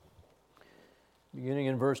beginning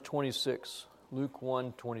in verse 26, Luke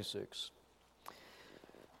 1:26.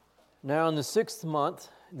 Now in the 6th month,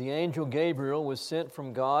 the angel Gabriel was sent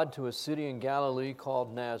from God to a city in Galilee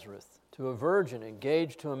called Nazareth, to a virgin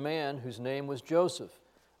engaged to a man whose name was Joseph,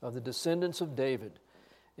 of the descendants of David,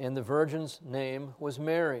 and the virgin's name was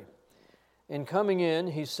Mary. And coming in,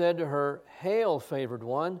 he said to her, "Hail, favored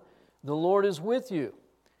one, the Lord is with you."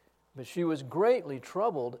 But she was greatly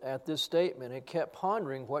troubled at this statement and kept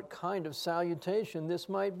pondering what kind of salutation this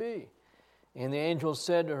might be. And the angel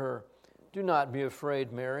said to her, "Do not be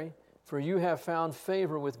afraid, Mary, for you have found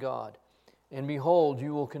favor with God. And behold,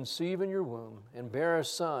 you will conceive in your womb and bear a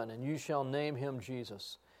son, and you shall name him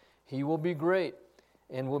Jesus. He will be great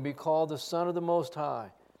and will be called the Son of the Most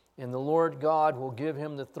High. And the Lord God will give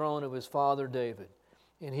him the throne of his father David.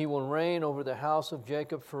 And he will reign over the house of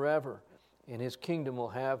Jacob forever, and his kingdom will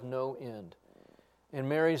have no end." And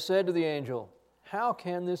Mary said to the angel, "How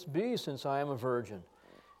can this be, since I am a virgin?"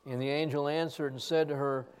 And the angel answered and said to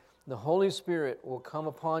her, "The Holy Spirit will come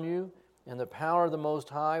upon you, and the power of the Most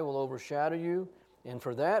High will overshadow you, and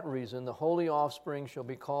for that reason the holy offspring shall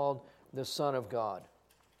be called the Son of God.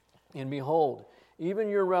 And behold, even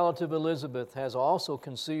your relative Elizabeth has also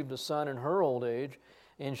conceived a son in her old age,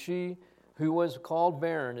 and she who was called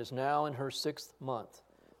barren is now in her 6th month.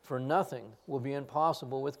 For nothing will be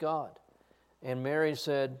impossible with God." And Mary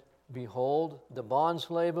said, "Behold, the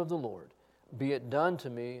bondslave of the Lord, be it done to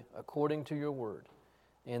me according to your word."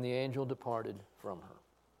 And the angel departed from her.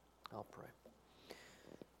 I'll pray.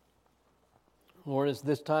 Lord, it's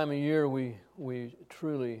this time of year we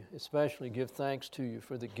truly, especially give thanks to you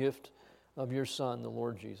for the gift of your Son, the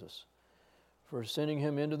Lord Jesus, for sending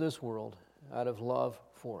him into this world out of love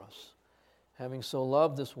for us, having so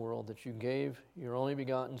loved this world that you gave your only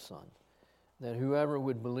begotten Son, that whoever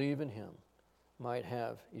would believe in him might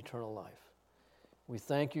have eternal life. We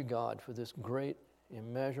thank you, God, for this great,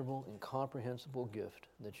 immeasurable, incomprehensible gift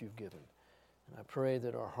that you've given. And I pray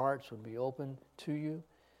that our hearts would be open to you,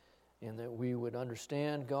 and that we would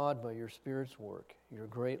understand, God, by your Spirit's work, your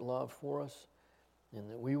great love for us, and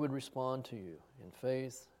that we would respond to you in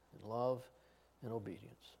faith, in love, and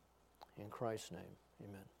obedience. In Christ's name,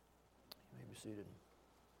 amen. You may be seated.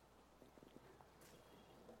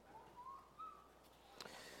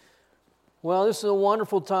 Well, this is a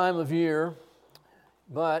wonderful time of year,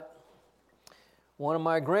 but one of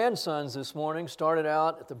my grandsons this morning started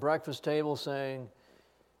out at the breakfast table saying,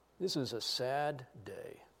 "This is a sad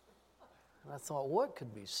day." And I thought, what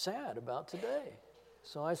could be sad about today?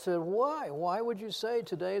 So I said, "Why? Why would you say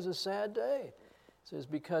today is a sad day?" He says,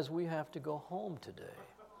 "Because we have to go home today."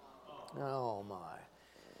 Oh my.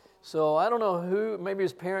 So I don't know who, maybe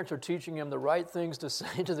his parents are teaching him the right things to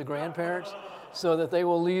say to the grandparents so that they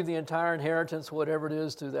will leave the entire inheritance, whatever it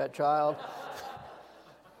is, to that child.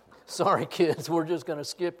 Sorry, kids, we're just going to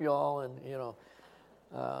skip y'all, and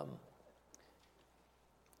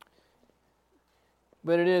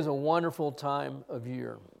but it is a wonderful time of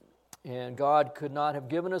year. And God could not have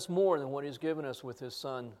given us more than what he's given us with his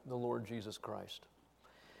Son, the Lord Jesus Christ.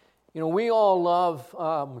 You know, we all love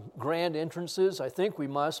grand entrances. I think we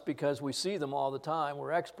must, because we see them all the time.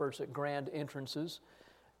 We're experts at grand entrances.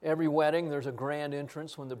 Every wedding, there's a grand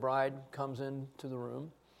entrance when the bride comes into the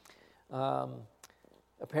room.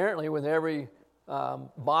 Apparently, with every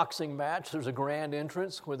boxing match, there's a grand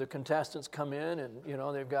entrance where the contestants come in and,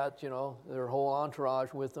 they've got, their whole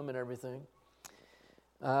entourage with them and everything.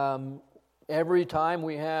 Every time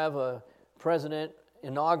we have a president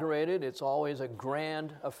inaugurated, it's always a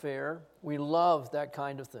grand affair. We love that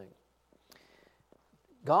kind of thing.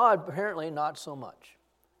 God, apparently, not so much.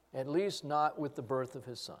 At least not with the birth of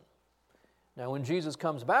his Son. Now, when Jesus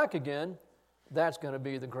comes back again, that's going to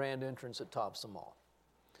be the grand entrance that tops them all.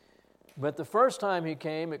 But the first time he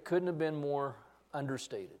came, it couldn't have been more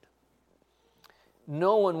understated.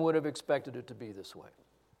 No one would have expected it to be this way.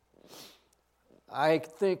 I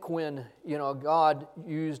think when, God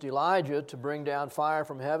used Elijah to bring down fire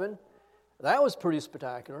from heaven, that was pretty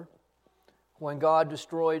spectacular. When God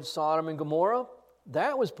destroyed Sodom and Gomorrah,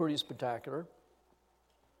 that was pretty spectacular.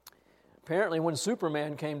 Apparently, when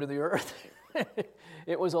Superman came to the earth,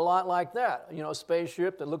 it was a lot like that. A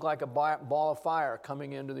spaceship that looked like a ball of fire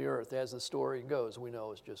coming into the earth. As the story goes, we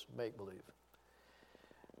know it's just make-believe.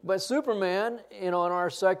 But Superman, in our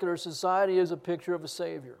secular society, is a picture of a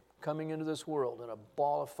Savior coming into this world in a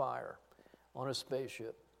ball of fire on a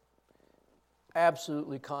spaceship.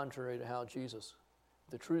 Absolutely contrary to how Jesus,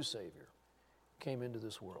 the true Savior, came into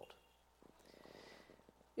this world.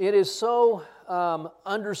 It is so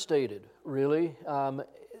understated, really.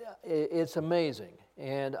 It's amazing.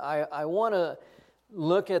 And I want to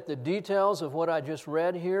look at the details of what I just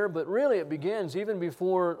read here, but really it begins even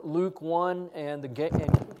before Luke 1 and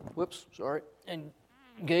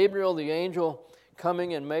Gabriel, the angel,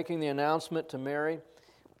 coming and making the announcement to Mary.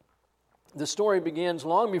 The story begins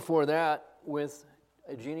long before that with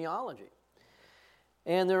a genealogy.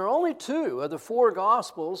 And there are only two of the four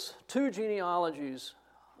Gospels, two genealogies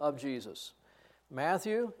of Jesus,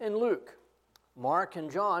 Matthew and Luke. Mark and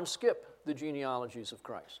John skip the genealogies of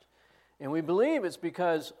Christ. And we believe it's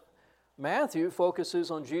because Matthew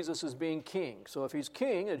focuses on Jesus as being king. So if he's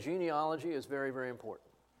king, a genealogy is very, very important.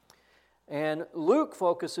 And Luke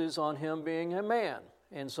focuses on him being a man.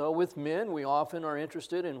 And so with men, we often are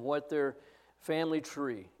interested in what their family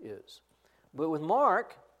tree is. But with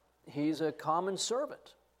Mark, he's a common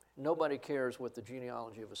servant. Nobody cares what the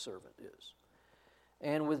genealogy of a servant is.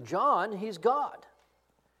 And with John, he's God.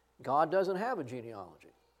 God doesn't have a genealogy.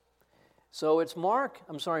 So it's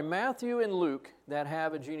Matthew and Luke that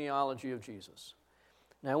have a genealogy of Jesus.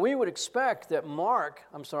 Now we would expect that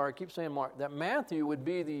that Matthew would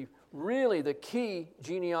be really the key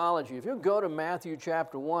genealogy. If you go to Matthew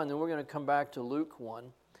chapter 1, then we're going to come back to Luke 1.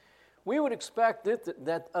 We would expect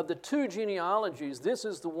that of the two genealogies, this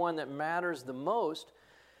is the one that matters the most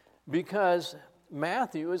because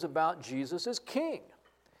Matthew is about Jesus as king.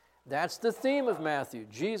 That's the theme of Matthew.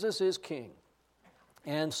 Jesus is king.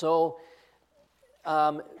 And so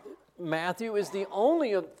Matthew is the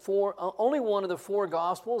only one of the four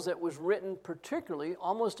Gospels that was written particularly,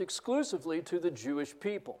 almost exclusively to the Jewish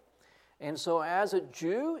people. And so as a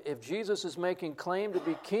Jew, if Jesus is making claim to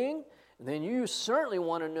be king, then you certainly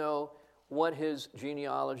want to know what his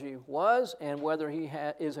genealogy was and whether he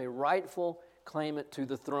is a rightful claimant to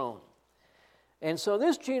the throne. And so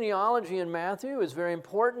this genealogy in Matthew is very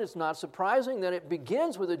important. It's not surprising that it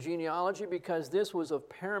begins with a genealogy because this was of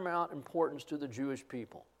paramount importance to the Jewish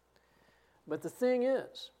people. But the thing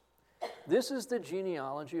is, this is the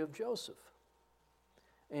genealogy of Joseph.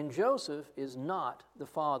 And Joseph is not the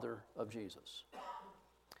father of Jesus.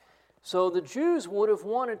 So the Jews would have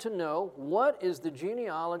wanted to know what is the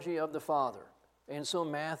genealogy of the father. And so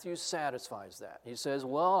Matthew satisfies that. He says,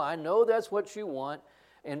 well, I know that's what you want.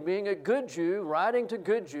 And being a good Jew, writing to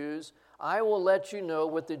good Jews, I will let you know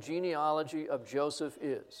what the genealogy of Joseph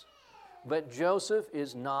is. But Joseph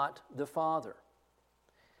is not the father.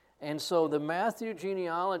 And so the Matthew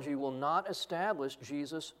genealogy will not establish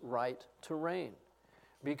Jesus' right to reign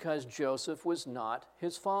because Joseph was not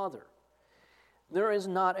his father. There is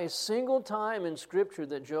not a single time in Scripture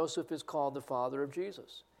that Joseph is called the father of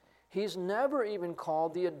Jesus. He's never even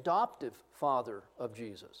called the adoptive father of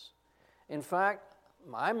Jesus. In fact,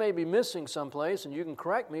 I may be missing someplace, and you can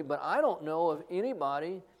correct me, but I don't know of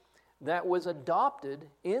anybody that was adopted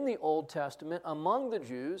in the Old Testament among the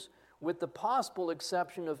Jews with the possible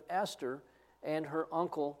exception of Esther and her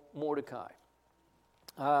uncle Mordecai.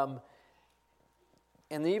 And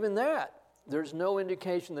even that, there's no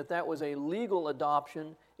indication that that was a legal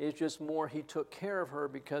adoption. It's just more he took care of her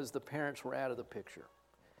because the parents were out of the picture.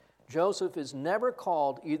 Joseph is never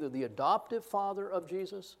called either the adoptive father of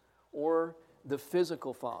Jesus or the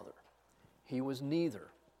physical father. He was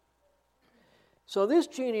neither. So this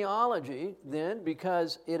genealogy, then,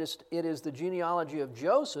 because it is the genealogy of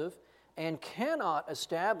Joseph and cannot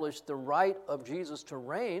establish the right of Jesus to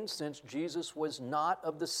reign since Jesus was not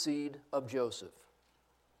of the seed of Joseph.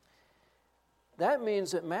 That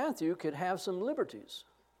means that Matthew could have some liberties,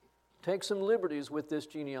 take some liberties with this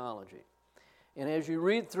genealogy. And as you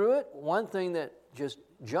read through it, one thing that just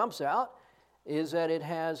jumps out is that it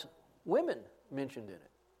has women mentioned in it.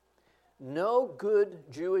 No good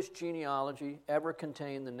Jewish genealogy ever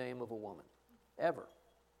contained the name of a woman, ever.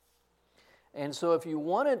 And so if you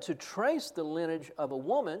wanted to trace the lineage of a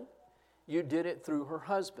woman, you did it through her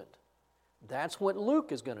husband. That's what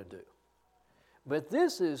Luke is going to do. But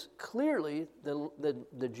this is clearly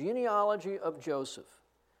the genealogy of Joseph,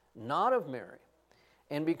 not of Mary.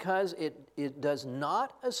 And because it does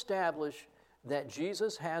not establish that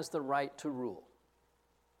Jesus has the right to rule.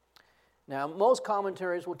 Now, most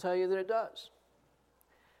commentaries will tell you that it does.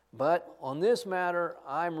 But on this matter,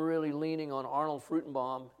 I'm really leaning on Arnold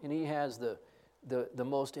Fruchtenbaum, and he has the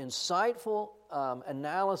most insightful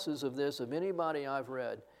analysis of this of anybody I've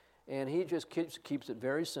read. And he just keeps it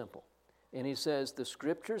very simple. And he says, the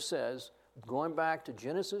Scripture says, going back to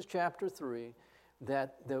Genesis chapter 3,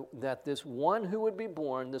 that this one who would be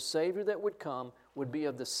born, the Savior that would come, would be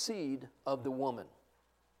of the seed of the woman.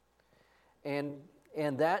 And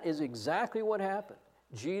that is exactly what happened.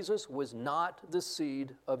 Jesus was not the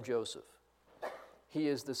seed of Joseph. He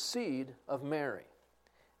is the seed of Mary.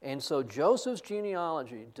 And so Joseph's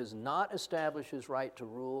genealogy does not establish his right to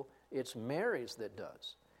rule. It's Mary's that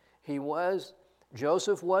does.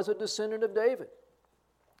 Joseph was a descendant of David.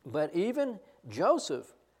 But even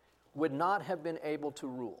Joseph would not have been able to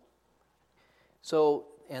rule. So,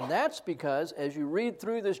 and that's because as you read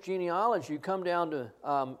through this genealogy, you come down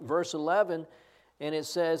to verse 11, and it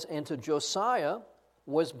says, "And to Josiah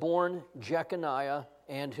was born Jeconiah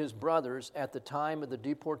and his brothers at the time of the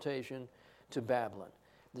deportation to Babylon."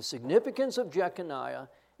 The significance of Jeconiah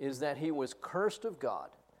is that he was cursed of God.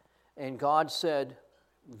 And God said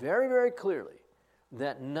very, very clearly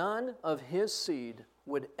that none of his seed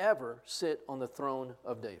would ever sit on the throne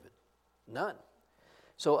of David. None.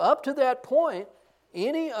 So up to that point,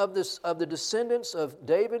 any of the descendants of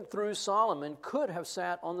David through Solomon could have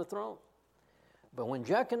sat on the throne. But when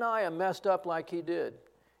Jeconiah messed up like he did,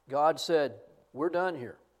 God said, "We're done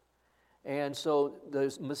here." And so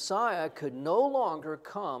the Messiah could no longer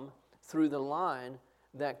come through the line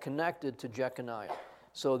that connected to Jeconiah.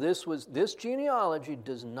 So this genealogy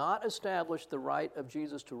does not establish the right of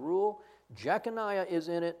Jesus to rule. Jeconiah is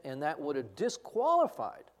in it, and that would have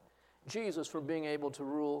disqualified Jesus from being able to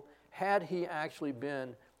rule had he actually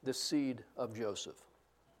been the seed of Joseph.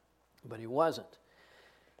 But he wasn't.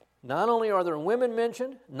 Not only are there women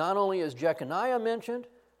mentioned, not only is Jeconiah mentioned,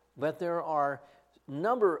 but there are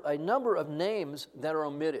a number of names that are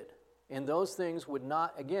omitted. And those things would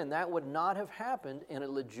not, again, that would not have happened in a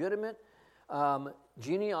legitimate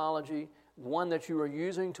genealogy, one that you are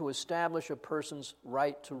using to establish a person's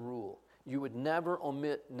right to rule. You would never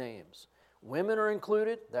omit names. Women are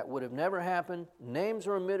included, that would have never happened. Names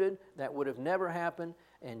are omitted, that would have never happened.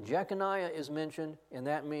 And Jeconiah is mentioned, and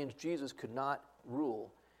that means Jesus could not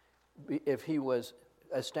rule if he was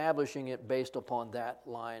establishing it based upon that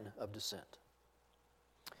line of descent.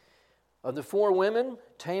 Of the four women,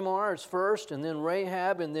 Tamar is first, and then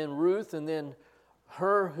Rahab, and then Ruth, and then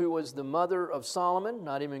her who was the mother of Solomon,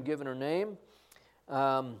 not even given her name.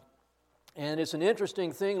 And it's an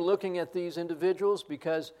interesting thing looking at these individuals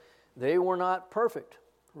because they were not perfect.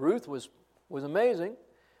 Ruth was amazing,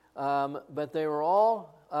 but they were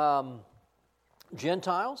all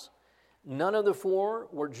Gentiles. None of the four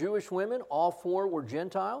were Jewish women. All four were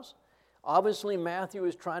Gentiles. Obviously, Matthew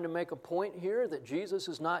is trying to make a point here that Jesus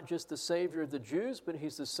is not just the Savior of the Jews, but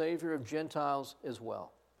he's the Savior of Gentiles as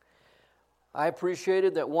well. I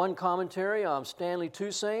appreciated that one commentary, Stanley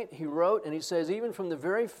Toussaint, he wrote, and he says, even from the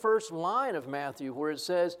very first line of Matthew, where it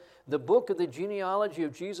says, the book of the genealogy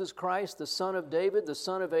of Jesus Christ, the son of David, the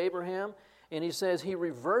son of Abraham, and he says he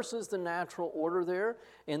reverses the natural order there,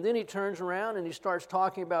 and then he turns around and he starts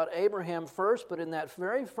talking about Abraham first, but in that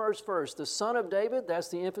very first verse, the son of David, that's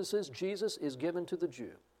the emphasis, Jesus is given to the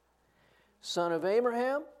Jew. Son of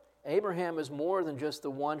Abraham, Abraham is more than just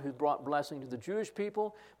the one who brought blessing to the Jewish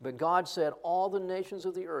people, but God said all the nations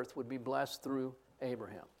of the earth would be blessed through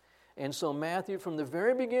Abraham. And so Matthew from the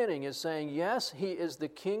very beginning is saying, yes, he is the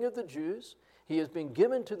king of the Jews. He has been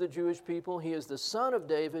given to the Jewish people. He is the son of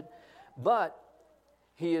David, but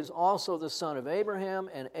he is also the son of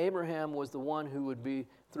Abraham, and Abraham was the one who would be,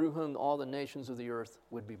 through whom all the nations of the earth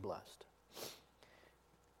would be blessed.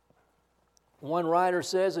 One writer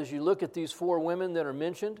says, as you look at these four women that are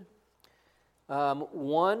mentioned,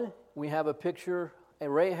 one, we have a picture of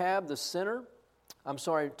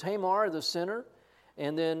Tamar, the sinner,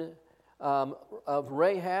 and then of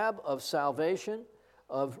Rahab, of salvation,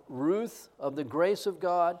 of Ruth, of the grace of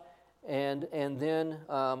God, and then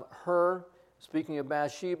her, speaking of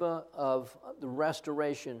Bathsheba, of the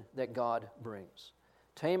restoration that God brings.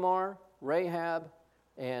 Tamar, Rahab,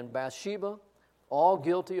 and Bathsheba, all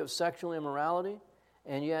guilty of sexual immorality,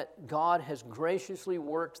 and yet God has graciously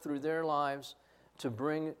worked through their lives to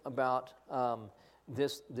bring about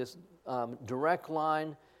this direct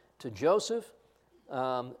line to Joseph,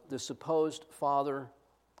 the supposed father,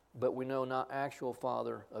 but we know not actual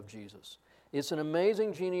father of Jesus. It's an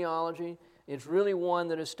amazing genealogy. It's really one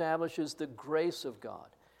that establishes the grace of God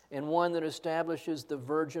and one that establishes the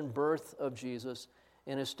virgin birth of Jesus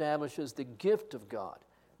and establishes the gift of God.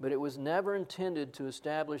 But it was never intended to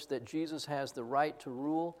establish that Jesus has the right to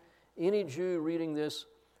rule. Any Jew reading this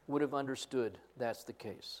would have understood that's the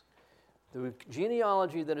case. The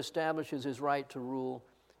genealogy that establishes his right to rule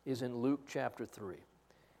is in Luke chapter 3.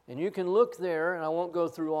 And you can look there, and I won't go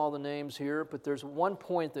through all the names here, but there's one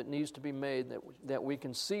point that needs to be made that we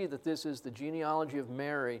can see that this is the genealogy of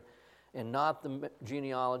Mary and not the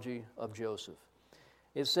genealogy of Joseph.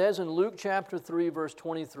 It says in Luke chapter 3, verse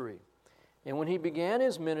 23, and when he began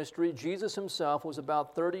his ministry, Jesus himself was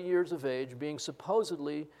about 30 years of age, being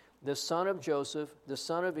supposedly the son of Joseph, the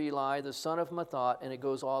son of Eli, the son of Matthat, and it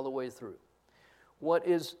goes all the way through. What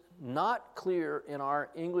is not clear in our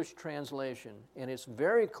English translation, and it's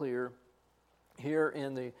very clear here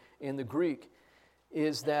in the Greek,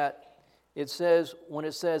 is that it says, when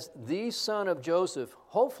it says, the son of Joseph,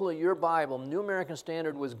 hopefully your Bible, New American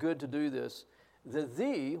Standard, was good to do this.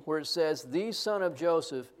 The, where it says, the son of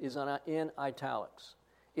Joseph, is in italics.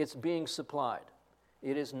 It's being supplied.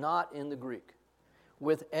 It is not in the Greek.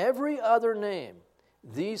 With every other name,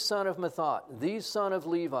 the son of Mathat, the son of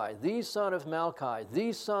Levi, the son of Malchi,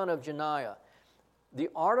 the son of Janiah, the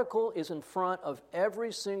article is in front of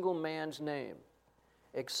every single man's name,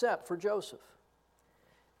 except for Joseph.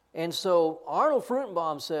 And so Arnold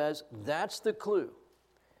Fruchtenbaum says that's the clue,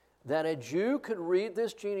 that a Jew could read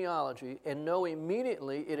this genealogy and know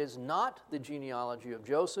immediately it is not the genealogy of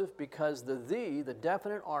Joseph, because the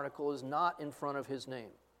definite article, is not in front of his name.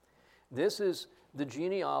 This is the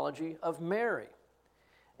genealogy of Mary.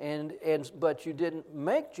 But you didn't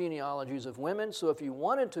make genealogies of women, so if you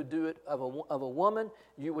wanted to do it of a woman,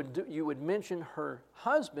 you would mention her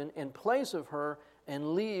husband in place of her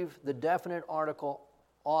and leave the definite article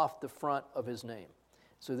off the front of his name.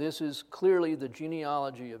 So this is clearly the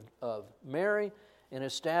genealogy of Mary, and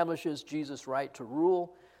establishes Jesus' right to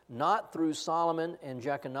rule, not through Solomon and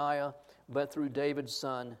Jeconiah, but through David's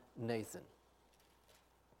son, Nathan.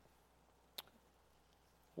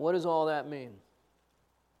 What does all that mean?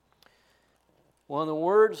 Well, in the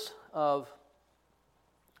words of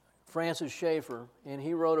Francis Schaeffer, and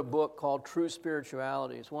he wrote a book called True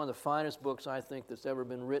Spirituality. It's one of the finest books, I think, that's ever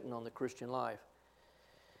been written on the Christian life.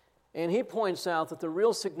 And he points out that the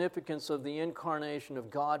real significance of the incarnation of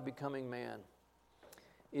God becoming man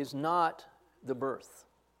is not the birth.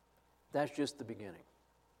 That's just the beginning.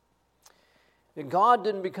 And God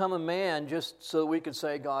didn't become a man just so we could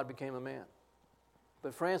say God became a man.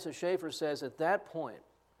 But Francis Schaeffer says at that point,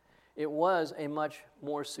 it was a much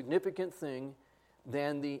more significant thing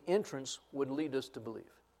than the entrance would lead us to believe.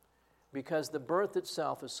 Because the birth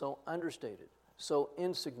itself is so understated, so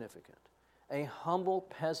insignificant. A humble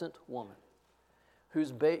peasant woman who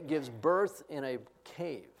gives birth in a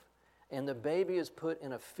cave, and the baby is put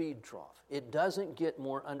in a feed trough. It doesn't get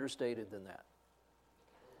more understated than that.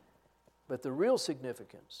 But the real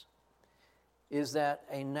significance is that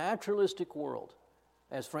a naturalistic world,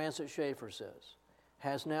 as Francis Schaeffer says,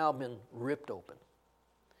 has now been ripped open.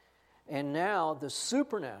 And now the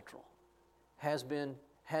supernatural has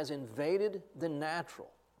invaded the natural.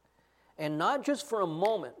 And not just for a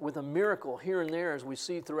moment with a miracle here and there as we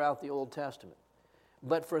see throughout the Old Testament,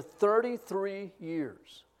 but for 33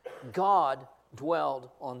 years, God dwelled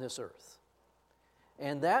on this earth.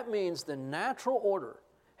 And that means the natural order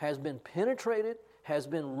has been penetrated, has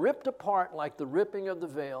been ripped apart like the ripping of the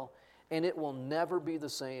veil, and it will never be the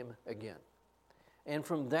same again. And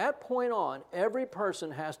from that point on, every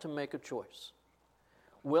person has to make a choice.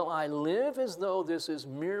 Will I live as though this is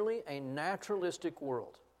merely a naturalistic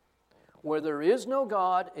world, where there is no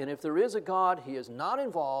God, and if there is a God, He is not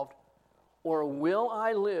involved, or will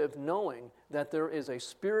I live knowing that there is a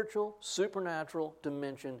spiritual, supernatural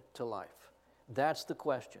dimension to life? That's the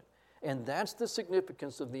question. And that's the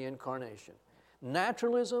significance of the incarnation.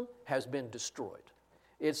 Naturalism has been destroyed.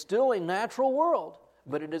 It's still a natural world,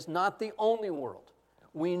 but it is not the only world.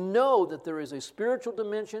 We know that there is a spiritual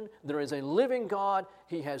dimension, there is a living God,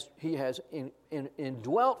 He has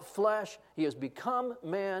indwelt flesh, He has become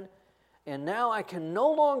man, and now I can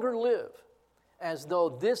no longer live as though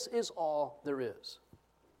this is all there is.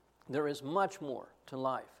 There is much more to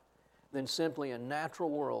life than simply a natural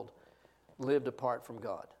world lived apart from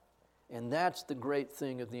God. And that's the great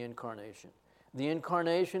thing of the incarnation. The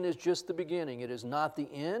incarnation is just the beginning. It is not the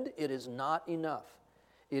end. It is not enough.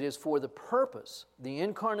 It is for the purpose, the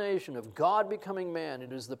incarnation of God becoming man.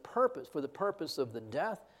 It is for the purpose of the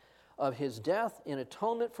death, of His death in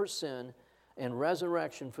atonement for sin and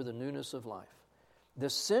resurrection for the newness of life. The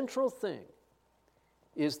central thing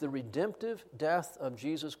is the redemptive death of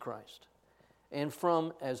Jesus Christ. And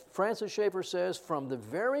from, as Francis Schaeffer says, from the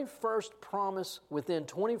very first promise within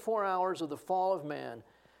 24 hours of the fall of man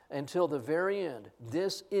until the very end,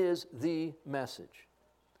 this is the message,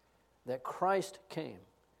 that Christ came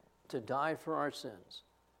to die for our sins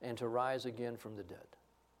and to rise again from the dead.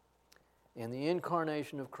 And the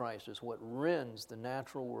incarnation of Christ is what rends the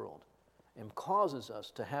natural world and causes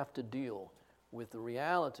us to have to deal with the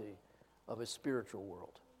reality of a spiritual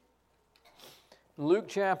world. Luke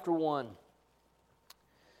chapter 1,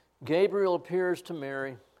 Gabriel appears to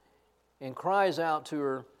Mary and cries out to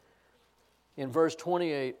her in verse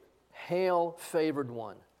 28, "Hail, favored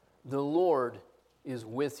one, the Lord is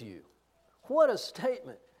with you." What a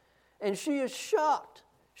statement. And she is shocked.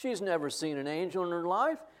 She's never seen an angel in her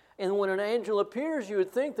life. And when an angel appears, you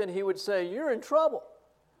would think that he would say, you're in trouble.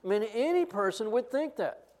 I mean, any person would think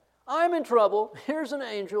that. I'm in trouble. Here's an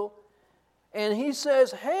angel. And he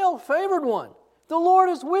says, hail, favored one. The Lord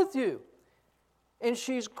is with you. And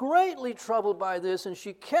she's greatly troubled by this, and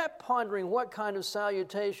she kept pondering what kind of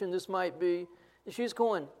salutation this might be. And she's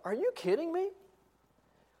going, are you kidding me?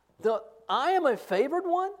 I am a favored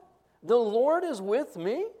one? The Lord is with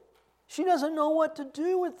me? She doesn't know what to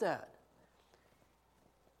do with that.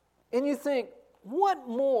 And you think, what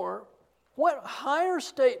higher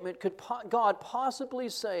statement could God possibly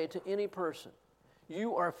say to any person?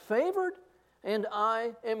 You are favored, and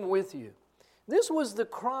I am with you. This was the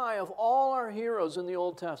cry of all our heroes in the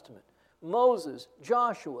Old Testament. Moses,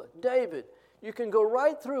 Joshua, David. You can go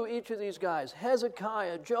right through each of these guys.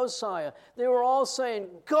 Hezekiah, Josiah. They were all saying,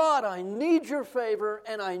 God, I need your favor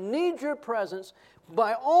and I need your presence.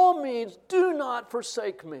 By all means, do not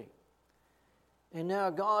forsake me. And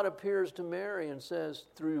now God appears to Mary and says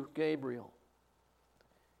through Gabriel,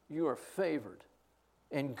 you are favored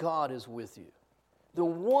and God is with you. The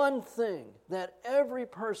one thing that every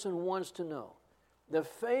person wants to know, the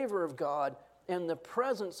favor of God and the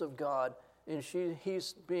presence of God, and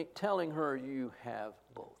he's telling her, you have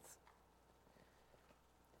both.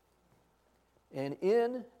 And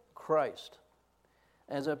in Christ,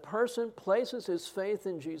 as a person places his faith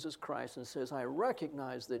in Jesus Christ and says, I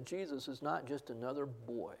recognize that Jesus is not just another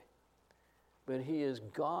boy, but he is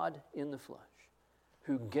God in the flesh,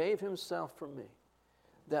 who gave himself for me,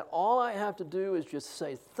 that all I have to do is just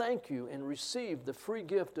say thank you and receive the free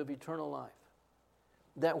gift of eternal life.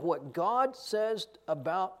 That what God says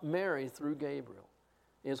about Mary through Gabriel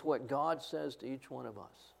is what God says to each one of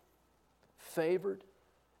us. Favored,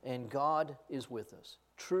 and God is with us.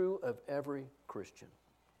 True of every Christian.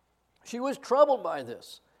 She was troubled by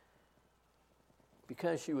this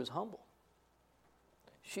because she was humble.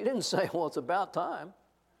 She didn't say, well, it's about time,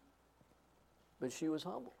 but she was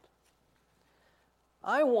humbled.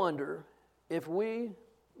 I wonder if we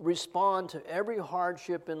respond to every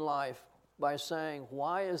hardship in life by saying,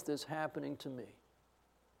 why is this happening to me?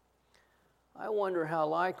 I wonder how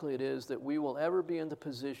likely it is that we will ever be in the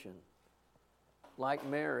position, like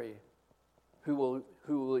Mary, who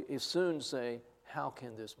will soon say, how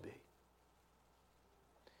can this be?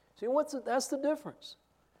 See, that's the difference.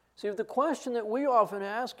 See, the question that we often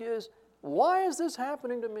ask is, why is this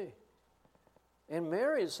happening to me? And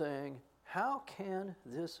Mary is saying, how can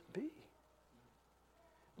this be?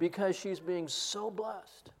 Because she's being so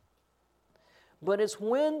blessed. But it's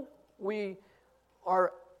when we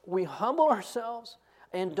humble ourselves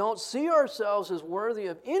and don't see ourselves as worthy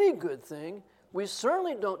of any good thing. We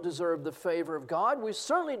certainly don't deserve the favor of God. We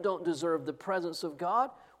certainly don't deserve the presence of God.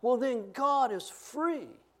 Well, then God is free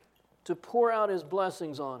to pour out his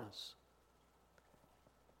blessings on us.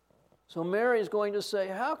 So Mary is going to say,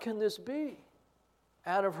 how can this be?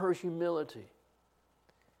 Out of her humility.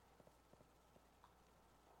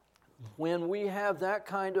 When we have that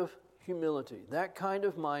kind of humility, that kind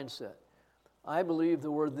of mindset, I believe that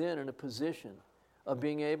we're then in a position of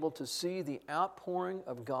being able to see the outpouring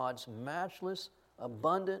of God's matchless,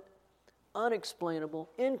 abundant, unexplainable,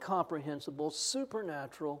 incomprehensible,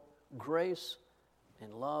 supernatural grace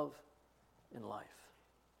and love and life.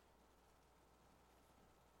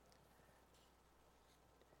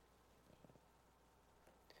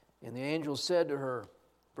 And the angel said to her,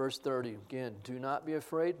 verse 30 again, do not be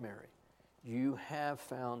afraid, Mary. You have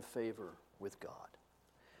found favor with God.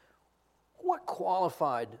 What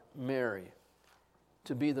qualified Mary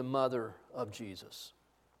to be the mother of Jesus?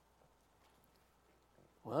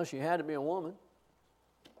 Well, she had to be a woman.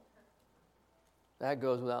 That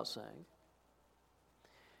goes without saying.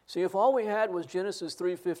 See, if all we had was Genesis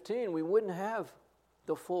 3:15, we wouldn't have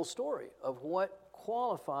the full story of what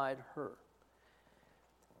qualified her.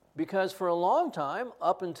 Because for a long time,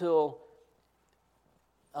 up until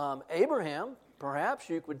Abraham, perhaps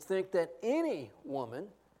you could think that any woman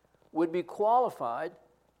would be qualified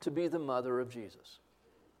to be the mother of Jesus.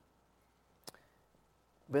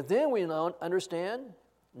 But then we understand,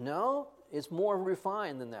 no, it's more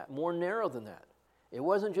refined than that, more narrow than that. It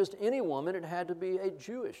wasn't just any woman, it had to be a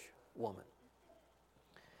Jewish woman.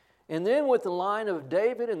 And then with the line of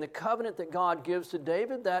David and the covenant that God gives to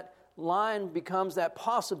David, that line becomes that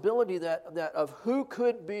possibility that of who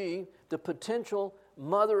could be the potential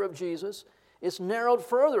mother of Jesus. It's narrowed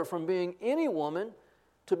further from being any woman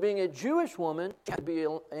to being a Jewish woman to be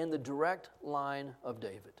in the direct line of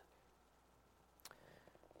David.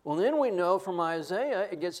 Well, then we know from Isaiah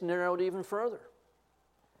it gets narrowed even further.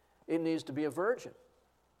 It needs to be a virgin.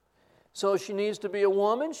 So she needs to be a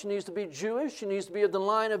woman, she needs to be Jewish, she needs to be of the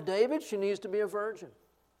line of David, she needs to be a virgin.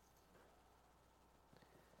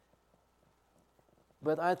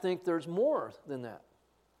 But I think there's more than that.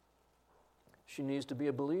 She needs to be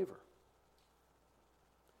a believer.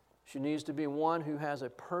 She needs to be one who has a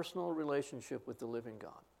personal relationship with the living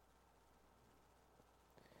God.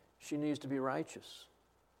 She needs to be righteous,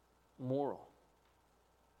 moral.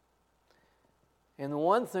 And the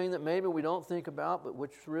one thing that maybe we don't think about, but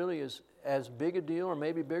which really is as big a deal or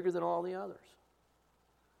maybe bigger than all the others,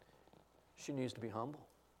 she needs to be humble.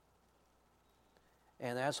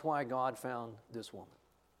 And that's why God found this woman.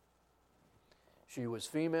 She was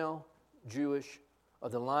female, Jewish,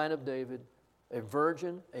 of the line of David, a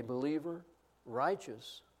virgin, a believer,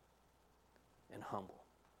 righteous, and humble.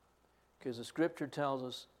 Because the Scripture tells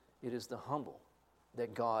us it is the humble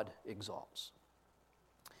that God exalts.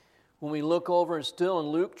 When we look over and still in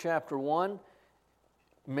Luke chapter 1,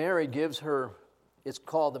 Mary gives her, it's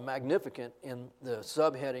called the Magnificat in the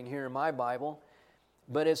subheading here in my Bible,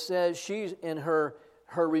 but it says she's in her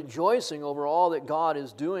rejoicing over all that God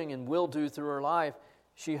is doing and will do through her life.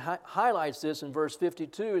 She highlights this in verse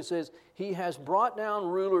 52. It says, He has brought down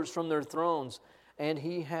rulers from their thrones, and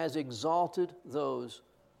He has exalted those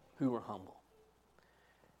who were humble.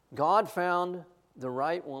 God found the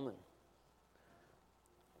right woman.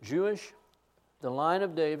 Jewish, the line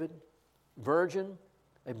of David, virgin,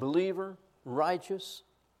 a believer, righteous,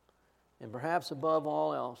 and perhaps above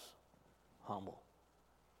all else, humble.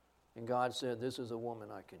 And God said, this is a woman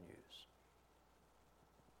I can use.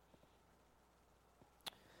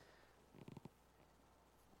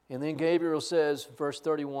 And then Gabriel says, verse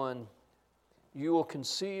 31, you will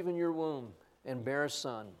conceive in your womb and bear a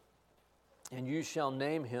son, and you shall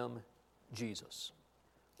name him Jesus.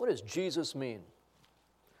 What does Jesus mean?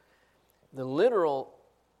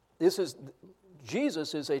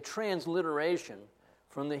 Jesus is a transliteration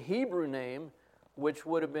from the Hebrew name, which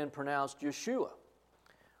would have been pronounced Yeshua,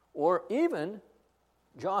 or even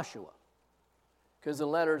Joshua, because the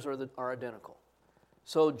letters are identical.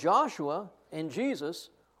 So Joshua and Jesus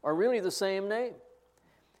are really the same name.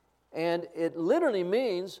 And it literally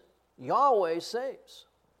means Yahweh saves,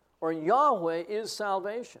 or Yahweh is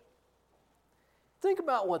salvation. Think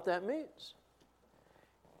about what that means.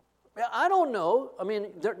 I don't know. I mean,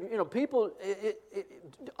 people,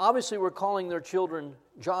 obviously we're calling their children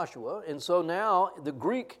Joshua, and so now the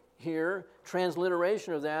Greek here,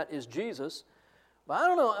 transliteration of that is Jesus. But I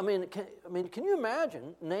don't know, can you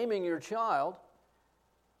imagine naming your child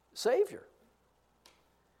Savior?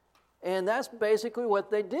 And that's basically what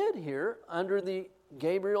they did here under the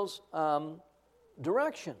Gabriel's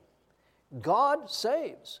direction. God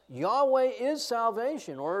saves. Yahweh is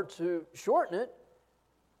salvation, or to shorten it,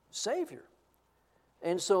 Savior.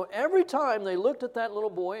 And so every time they looked at that little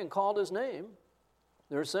boy and called his name,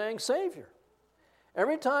 they're saying Savior.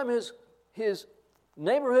 Every time his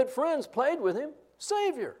neighborhood friends played with him,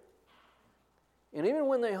 Savior. And even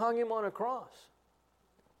when they hung him on a cross,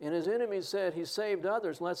 and his enemies said, he saved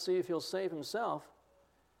others, let's see if he'll save himself.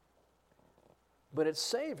 But it's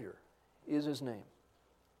Savior is his name.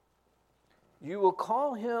 You will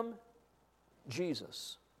call him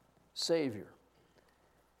Jesus, Savior,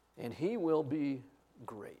 and he will be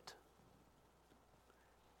great.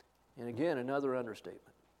 And again, another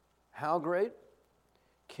understatement. How great?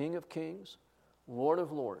 King of kings, Lord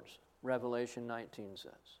of lords, Revelation 19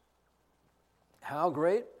 says. How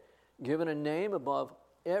great? Given a name above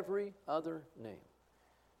every other name,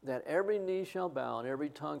 that every knee shall bow and every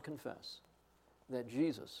tongue confess that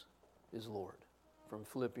Jesus is Lord, from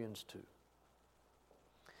Philippians 2.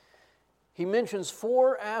 He mentions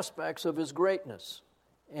 4 aspects of his greatness,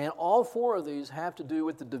 and all 4 of these have to do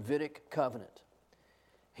with the Davidic covenant.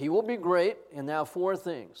 He will be great, and now 4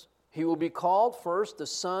 things. He will be called first the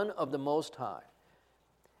Son of the Most High.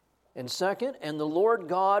 And second, and the Lord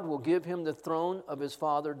God will give him the throne of his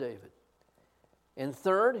father David. And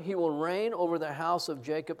third, he will reign over the house of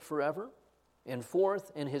Jacob forever. And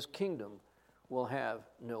fourth, and his kingdom will have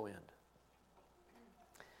no end.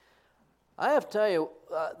 I have to tell you,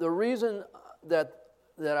 the reason that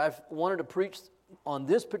I've wanted to preach on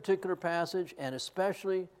this particular passage, and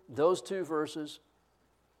especially those 2 verses,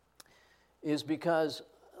 is because,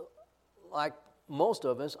 like most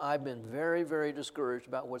of us, I've been very, very discouraged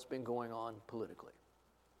about what's been going on politically.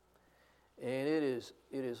 And it is.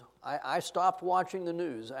 I stopped watching the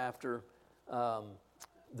news after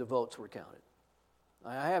the votes were counted.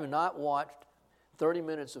 I have not watched 30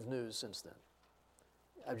 minutes of news since then.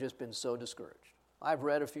 I've just been so discouraged. I've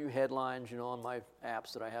read a few headlines, on my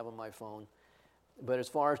apps that I have on my phone. But as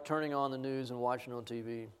far as turning on the news and watching on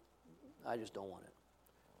TV, I just don't want it.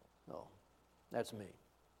 So, that's me.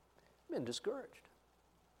 I've been discouraged.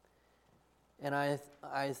 And I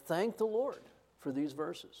thank the Lord for these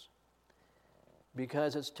verses.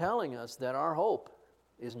 because it's telling us that our hope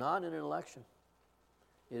is not in an election.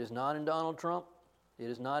 It is not in Donald Trump. It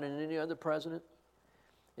is not in any other president.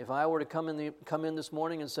 If I were to come in this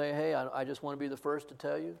morning and say, hey, I just want to be the first to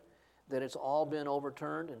tell you that it's all been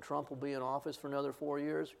overturned and Trump will be in office for another 4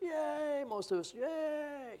 years, yay, most of us,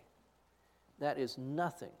 yay. That is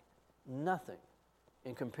nothing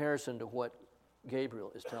in comparison to what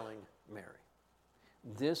Gabriel is telling Mary.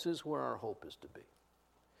 This is where our hope is to be.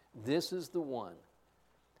 This is the one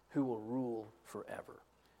who will rule forever.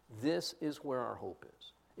 This is where our hope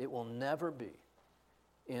is. It will never be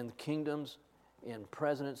in kingdoms, in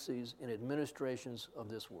presidencies, in administrations of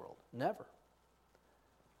this world. Never.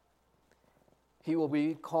 He will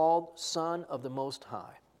be called Son of the Most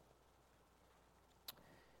High,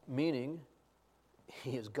 meaning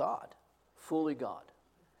he is God, fully God.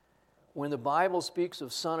 When the Bible speaks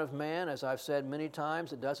of Son of Man, as I've said many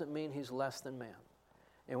times, it doesn't mean he's less than man.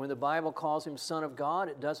 And when the Bible calls him Son of God,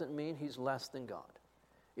 it doesn't mean he's less than God.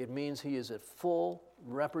 It means he is a full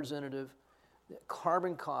representative,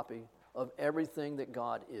 carbon copy of everything that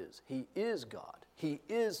God is. He is God. He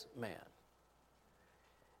is man.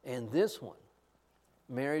 And this one,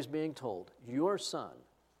 Mary's being told, your son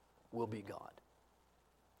will be God.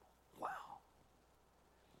 Wow.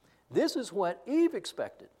 This is what Eve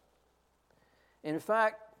expected. In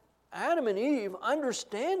fact, Adam and Eve,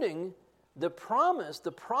 understanding the promise,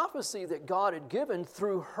 the prophecy that God had given,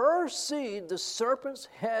 through her seed, the serpent's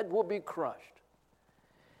head will be crushed.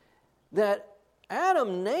 That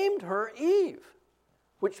Adam named her Eve,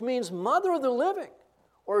 which means mother of the living,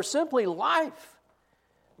 or simply life,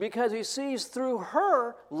 because he sees through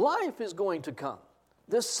her, life is going to come.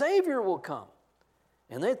 The Savior will come.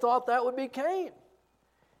 And they thought that would be Cain.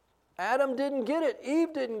 Adam didn't get it.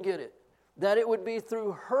 Eve didn't get it. That it would be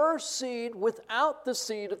through her seed without the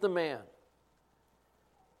seed of the man.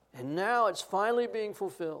 And now it's finally being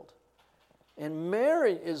fulfilled. And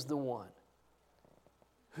Mary is the one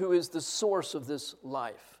who is the source of this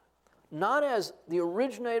life. Not as the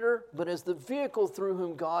originator, but as the vehicle through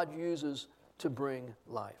whom God uses to bring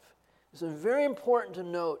life. It's very important to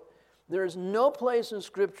note there is no place in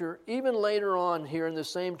Scripture, even later on here in the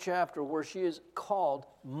same chapter, where she is called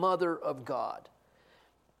Mother of God.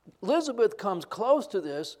 Elizabeth comes close to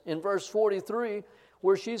this in verse 43,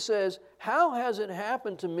 where she says, how has it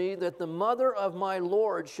happened to me that the mother of my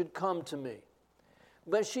Lord should come to me?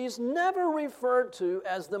 But she's never referred to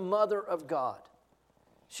as the mother of God.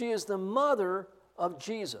 She is the mother of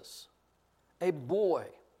Jesus, a boy.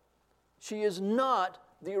 She is not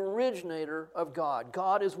the originator of God.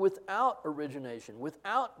 God is without origination,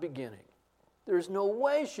 without beginning. There is no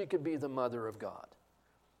way she could be the mother of God.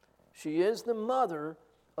 She is the mother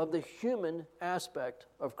of the human aspect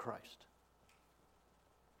of Christ.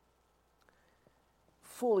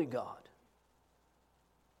 Fully God.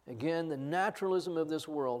 Again, the naturalism of this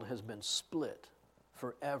world has been split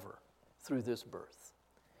forever through this birth.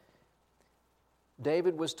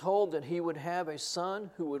 David was told that he would have a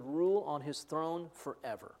son who would rule on his throne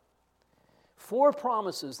forever. 4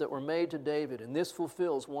 promises that were made to David, and this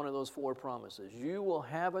fulfills one of those 4 promises. You will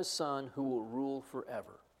have a son who will rule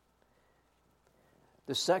forever.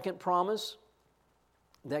 The second promise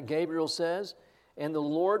that Gabriel says, and the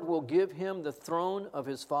Lord will give him the throne of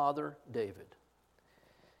his father David.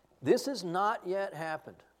 This has not yet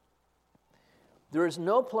happened. There is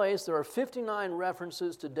no place, there are 59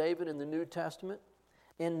 references to David in the New Testament.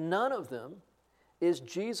 In none of them is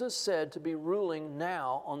Jesus said to be ruling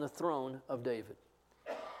now on the throne of David.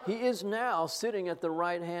 He is now sitting at the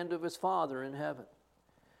right hand of his Father in heaven.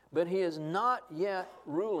 But he is not yet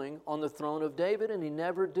ruling on the throne of David, and he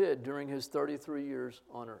never did during his 33 years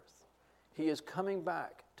on earth. He is coming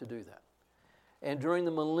back to do that. And during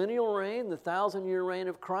the millennial reign, the 1,000-year reign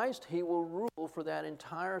of Christ, he will rule for that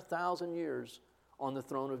entire 1,000 years on the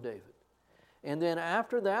throne of David. And then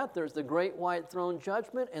after that, there's the great white throne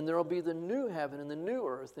judgment, and there will be the new heaven and the new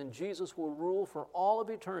earth, and Jesus will rule for all of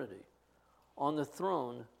eternity on the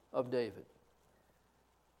throne of David.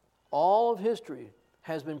 All of history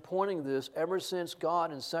has been pointing to this ever since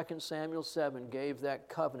God in 2 Samuel 7 gave that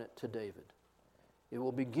covenant to David. It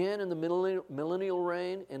will begin in the millennial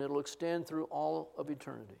reign, and it will extend through all of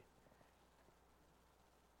eternity.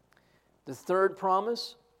 The third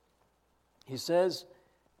promise, he says,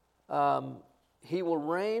 he will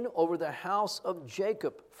reign over the house of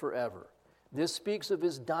Jacob forever. This speaks of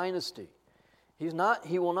his dynasty.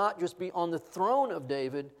 He will not just be on the throne of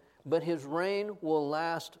David, but his reign will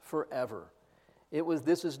last forever.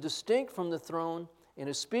 This is distinct from the throne, and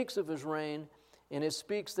it speaks of his reign, and it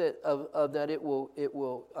speaks that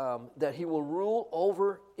he will rule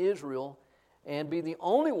over Israel and be the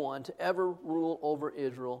only one to ever rule over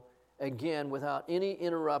Israel again without any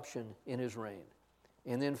interruption in his reign.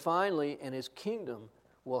 And then finally, and his kingdom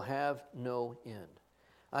will have no end.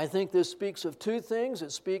 I think this speaks of two things.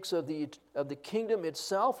 It speaks of the kingdom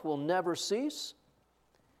itself will never cease,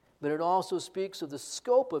 but it also speaks of the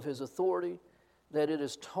scope of his authority, that it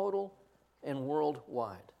is total and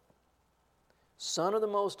worldwide. Son of the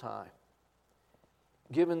Most High,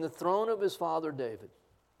 given the throne of his father David,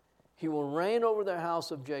 he will reign over the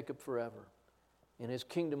house of Jacob forever, and his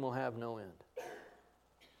kingdom will have no end.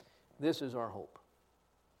 This is our hope.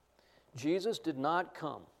 Jesus did not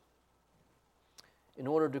come in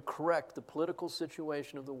order to correct the political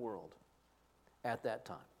situation of the world at that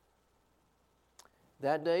time.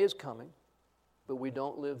 That day is coming, but we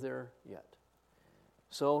don't live there yet.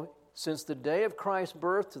 So, since the day of Christ's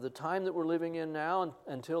birth to the time that we're living in now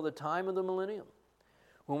until the time of the millennium,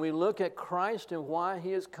 when we look at Christ and why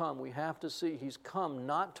he has come, we have to see he's come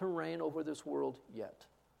not to reign over this world yet,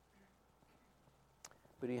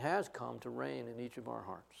 but he has come to reign in each of our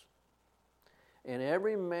hearts. And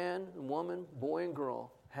every man, woman, boy, and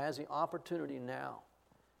girl has the opportunity now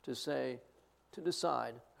to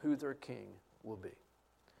decide who their king will be,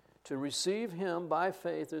 to receive him by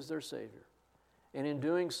faith as their Savior, and in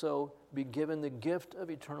doing so, be given the gift of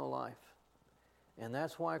eternal life. And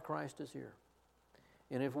that's why Christ is here.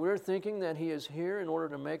 And if we're thinking that he is here in order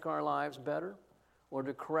to make our lives better or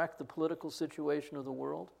to correct the political situation of the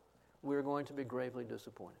world, we're going to be gravely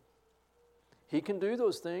disappointed. He can do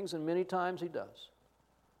those things, and many times he does.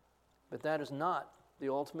 But that is not the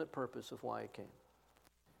ultimate purpose of why he came.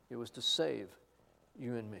 It was to save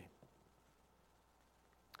you and me.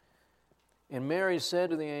 And Mary said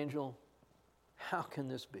to the angel, "How can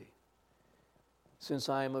this be, since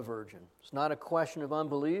I am a virgin?" It's not a question of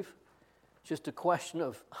unbelief, just a question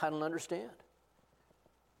of, I don't understand,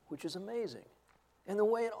 which is amazing. And the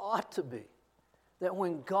way it ought to be, that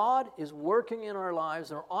when God is working in our lives,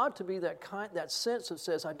 there ought to be that sense that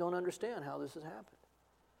says, I don't understand how this has happened.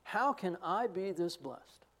 How can I be this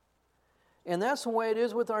blessed? And that's the way it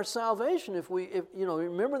is with our salvation. If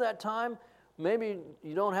remember that time, maybe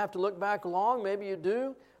you don't have to look back long, maybe you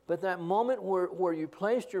do, but that moment where you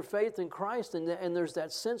placed your faith in Christ and there's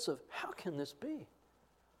that sense of, how can this be?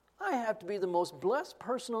 I have to be the most blessed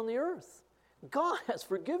person on the earth. God has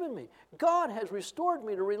forgiven me. God has restored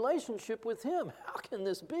me to relationship with him. How can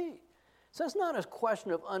this be? So that's not a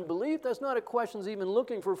question of unbelief. That's not a question of even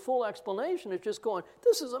looking for full explanation. It's just going,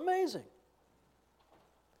 this is amazing.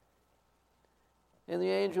 And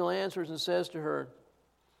the angel answers and says to her,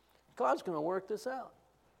 God's going to work this out.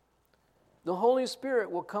 The Holy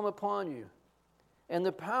Spirit will come upon you, and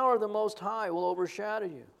the power of the Most High will overshadow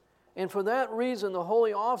you. And for that reason, the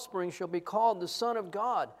holy offspring shall be called the Son of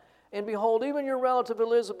God. And behold, even your relative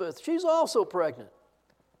Elizabeth, she's also pregnant.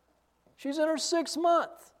 She's in her 6th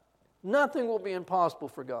month. Nothing will be impossible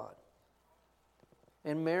for God.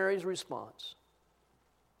 And Mary's response,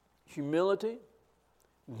 humility,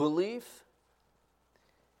 belief,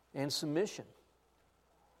 and submission.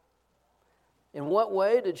 In what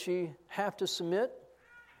way did she have to submit?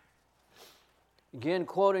 Again,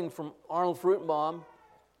 quoting from Arnold Fruitbaum,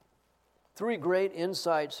 3 great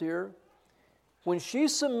insights here. When she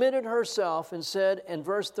submitted herself and said in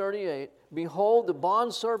verse 38, "Behold, the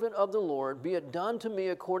bondservant of the Lord, be it done to me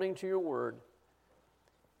according to your word,"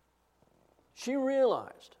 she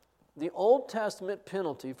realized the Old Testament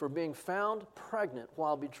penalty for being found pregnant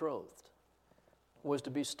while betrothed was to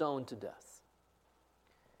be stoned to death.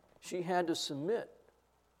 She had to submit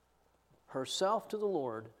herself to the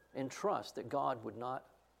Lord and trust that God would not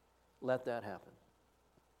let that happen.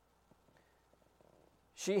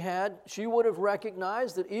 She would have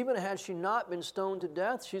recognized that even had she not been stoned to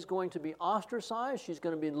death, she's going to be ostracized, she's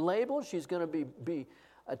going to be labeled, she's going to be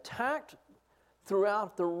attacked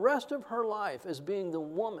throughout the rest of her life as being the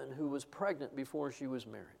woman who was pregnant before she was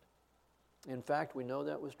married. In fact, we know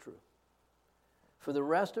that was true. For the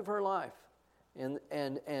rest of her life,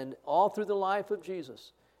 and all through the life of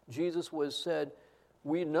Jesus, Jesus was said,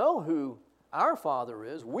 we know who our Father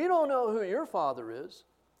is, we don't know who your Father is,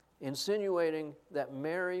 insinuating that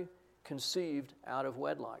Mary conceived out of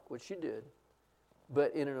wedlock, which she did,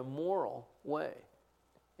 but in an immoral way,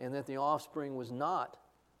 and that the offspring was not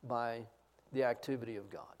by the activity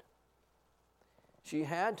of God. She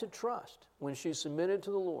had to trust, when she submitted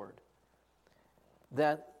to the Lord,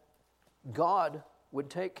 that God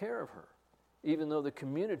would take care of her, even though the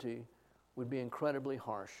community would be incredibly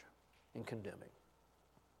harsh and condemning.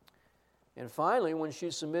 And finally, when she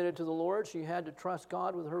submitted to the Lord, she had to trust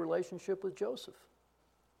God with her relationship with Joseph,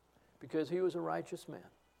 because he was a righteous man,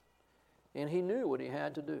 and he knew what he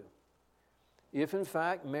had to do. If in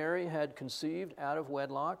fact Mary had conceived out of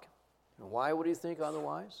wedlock, and why would he think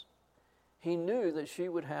otherwise? He knew that she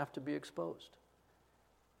would have to be exposed.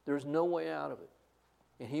 There's no way out of it.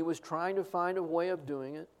 And he was trying to find a way of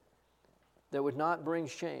doing it that would not bring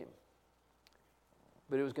shame.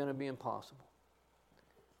 But it was going to be impossible.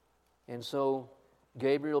 And so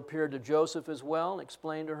Gabriel appeared to Joseph as well and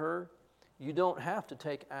explained to her, you don't have to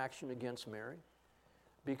take action against Mary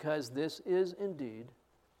because this is indeed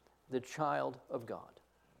the child of God.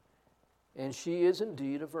 And she is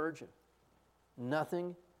indeed a virgin.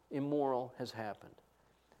 Nothing immoral has happened.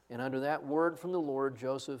 And under that word from the Lord,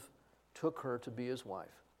 Joseph took her to be his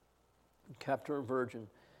wife and kept her a virgin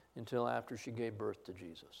until after she gave birth to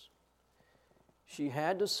Jesus. She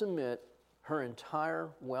had to submit her entire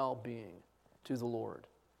well-being to the Lord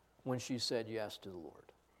when she said yes to the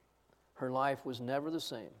Lord. Her life was never the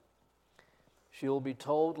same. She will be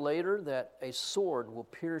told later that a sword will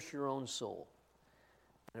pierce your own soul.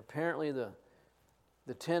 And apparently the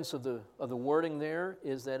tense of the wording there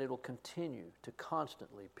is that it'll continue to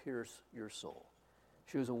constantly pierce your soul.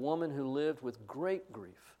 She was a woman who lived with great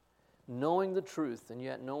grief, knowing the truth and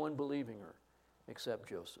yet no one believing her except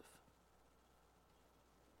Joseph.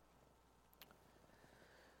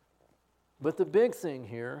 But the big thing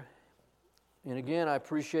here, and again I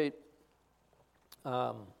appreciate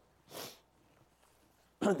the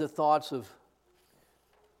thoughts of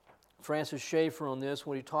Francis Schaeffer on this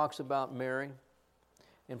when he talks about Mary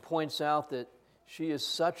and points out that she is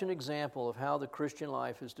such an example of how the Christian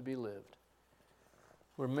life is to be lived.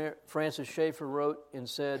 Where Francis Schaeffer wrote and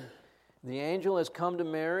said, the angel has come to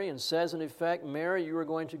Mary and says in effect, Mary, you are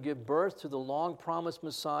going to give birth to the long-promised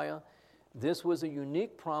Messiah. This was a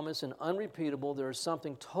unique promise and unrepeatable. There is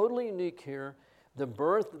something totally unique here, the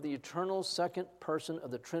birth of the eternal second person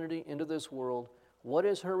of the Trinity into this world. What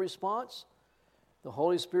is her response? The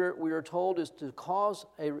Holy Spirit, we are told, is to cause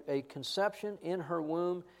a conception in her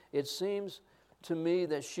womb. It seems to me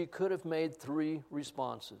that she could have made 3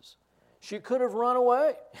 responses. She could have run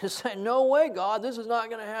away and said, no way, God, this is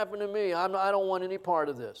not going to happen to me. I don't want any part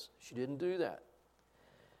of this. She didn't do that.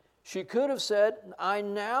 She could have said, I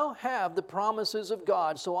now have the promises of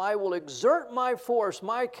God, so I will exert my force,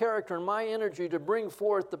 my character, and my energy to bring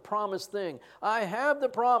forth the promised thing. I have the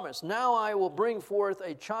promise. Now I will bring forth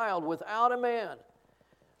a child without a man.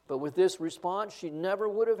 But with this response, she never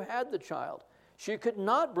would have had the child. She could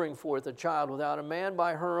not bring forth a child without a man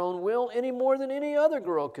by her own will any more than any other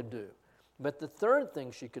girl could do. But the third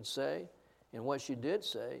thing she could say, and what she did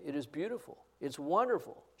say, it is beautiful. It's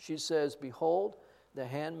wonderful. She says, behold, the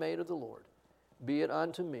handmaid of the Lord, be it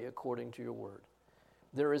unto me according to your word.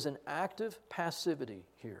 There is an active passivity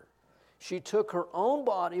here. She took her own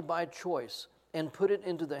body by choice and put it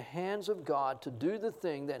into the hands of God to do the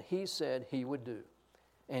thing that he said he would do.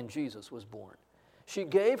 And Jesus was born. She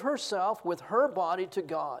gave herself with her body to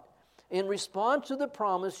God in response to the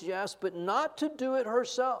promise, yes, but not to do it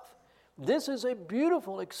herself. This is a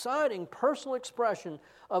beautiful, exciting, personal expression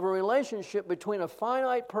of a relationship between a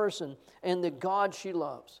finite person and the God she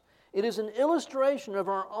loves. It is an illustration of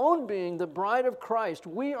our own being the bride of Christ.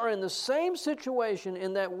 We are in the same situation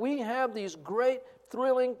in that we have these great,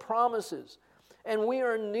 thrilling promises. And we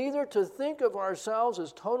are neither to think of ourselves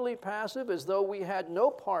as totally passive, as though we had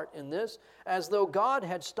no part in this, as though God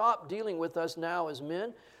had stopped dealing with us now as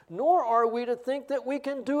men, nor are we to think that we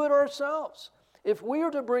can do it ourselves. If we are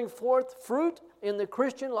to bring forth fruit in the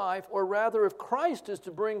Christian life, or rather if Christ is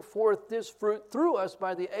to bring forth this fruit through us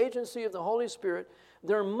by the agency of the Holy Spirit,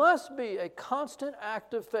 there must be a constant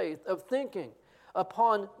act of faith, of thinking,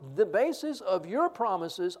 upon the basis of your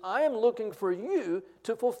promises, I am looking for you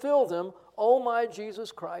to fulfill them, O my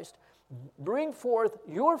Jesus Christ. Bring forth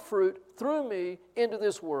your fruit through me into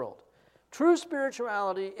this world. True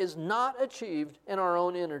spirituality is not achieved in our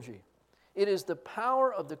own energy. It is the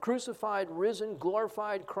power of the crucified, risen,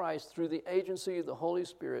 glorified Christ through the agency of the Holy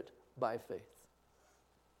Spirit by faith.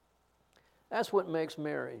 That's what makes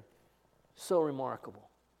Mary so remarkable.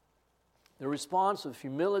 The response of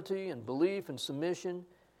humility and belief and submission,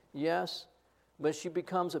 yes, but she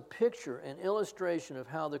becomes a picture and illustration of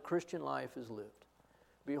how the Christian life is lived.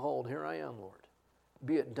 Behold, here I am, Lord.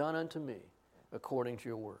 Be it done unto me according to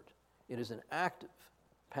your word. It is an active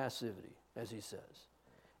passivity, as he says.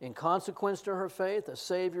 In consequence to her faith, a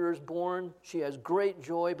Savior is born. She has great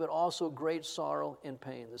joy, but also great sorrow and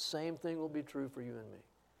pain. The same thing will be true for you and me.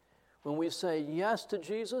 When we say yes to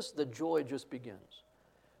Jesus, the joy just begins,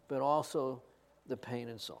 but also the pain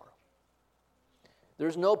and sorrow.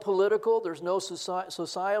 There's no political, there's no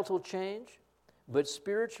societal change, but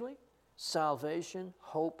spiritually, salvation,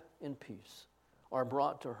 hope, and peace are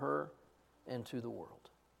brought to her and to the world.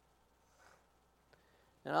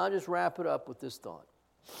 And I'll just wrap it up with this thought.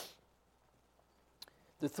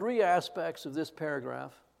 The three aspects of this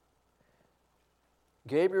paragraph: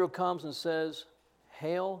 Gabriel comes and says,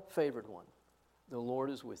 "Hail, favored one, the Lord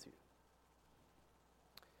is with you."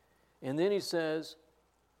 And then he says,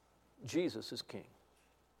 Jesus is king.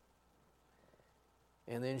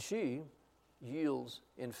 And then she yields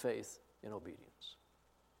in faith and obedience.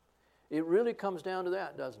 It really comes down to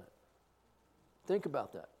that, doesn't it? Think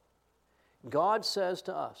about that. God says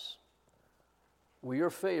to us, we are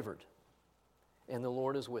favored, and the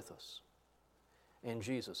Lord is with us, and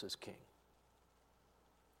Jesus is king.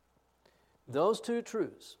 Those two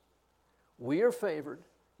truths, we are favored,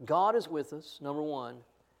 God is with us, number one,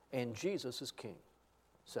 and Jesus is king,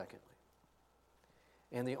 secondly.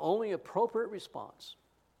 And the only appropriate response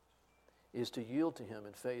is to yield to him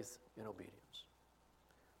in faith and obedience.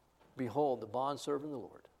 Behold, the bondservant of the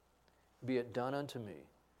Lord, be it done unto me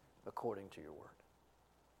according to your word.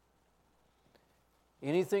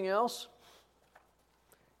 Anything else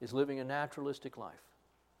is living a naturalistic life.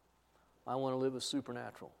 I want to live a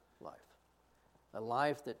supernatural life. A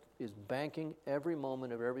life that is banking every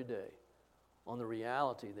moment of every day on the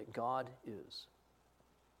reality that God is.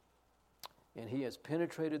 And he has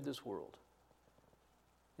penetrated this world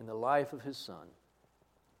in the life of his Son,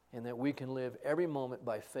 and that we can live every moment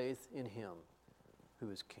by faith in him who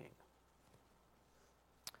is king.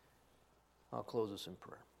 I'll close this in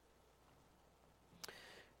prayer.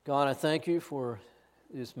 God, I thank you for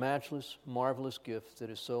this matchless, marvelous gift that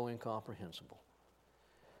is so incomprehensible.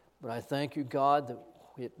 But I thank you, God, that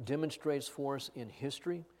it demonstrates for us in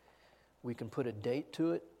history. We can put a date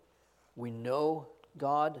to it. We know,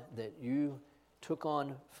 God, that you took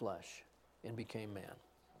on flesh and became man.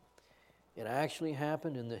 It actually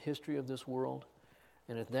happened in the history of this world.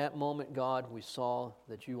 And at that moment, God, we saw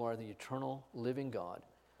that you are the eternal, living God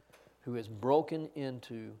who has broken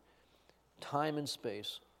into time and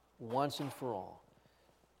space once and for all,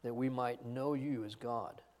 that we might know you as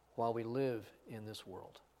God while we live in this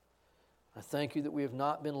world. I thank you that we have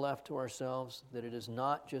not been left to ourselves, that it is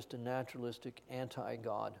not just a naturalistic,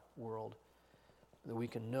 anti-God world, that we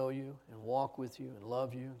can know you and walk with you and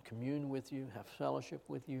love you, commune with you, have fellowship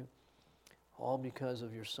with you, all because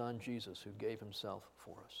of your Son, Jesus, who gave himself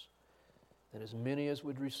for us, that as many as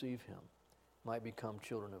would receive him might become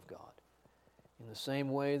children of God. In the same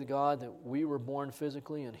way, God, that we were born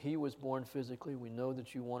physically and he was born physically, we know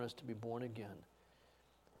that you want us to be born again,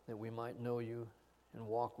 that we might know you and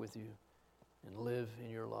walk with you and live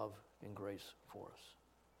in your love and grace for us.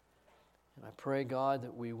 And I pray, God,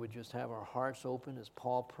 that we would just have our hearts open, as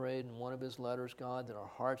Paul prayed in one of his letters, God, that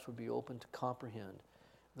our hearts would be open to comprehend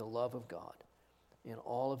the love of God in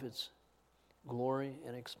all of its glory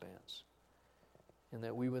and expanse. And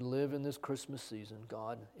that we would live in this Christmas season,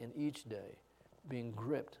 God, in each day, being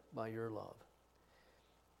gripped by your love.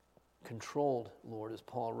 Controlled, Lord, as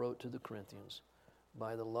Paul wrote to the Corinthians,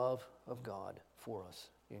 by the love of God for us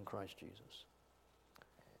in Christ Jesus.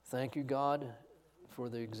 Thank you, God, for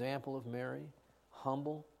the example of Mary,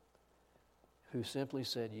 humble, who simply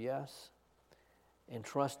said yes and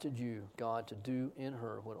trusted you, God, to do in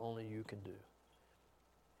her what only you can do.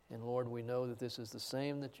 And Lord, we know that this is the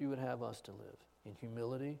same that you would have us to live, in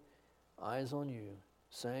humility, eyes on you,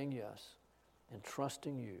 saying yes, and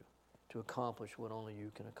trusting you to accomplish what only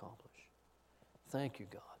you can accomplish. Thank you,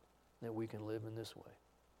 God, that we can live in this way.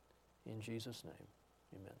 In Jesus' name,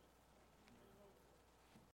 amen.